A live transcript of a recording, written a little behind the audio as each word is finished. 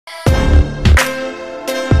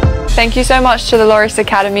Thank you so much to the LAUREUS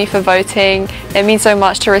Academy for voting. It means so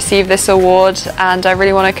much to receive this award, and I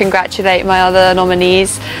really want to congratulate my other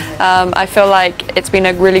nominees. I feel like it's been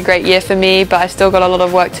a really great year for me, but I've still got a lot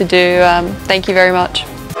of work to do. Thank you very much.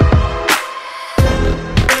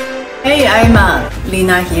 Hey, I'm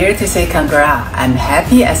Lina here to say congrats. I'm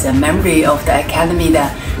happy as a member of the Academy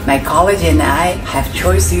that my college and I have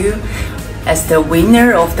chosen you as the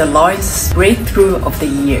winner of the LAUREUS Breakthrough of the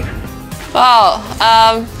Year. Wow,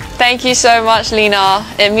 thank you so much, Lina.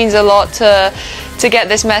 It means a lot to get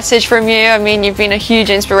this message from you. I mean, you've been a huge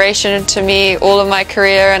inspiration to me all of my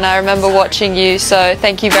career, and I remember watching you, so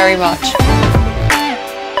thank you very much.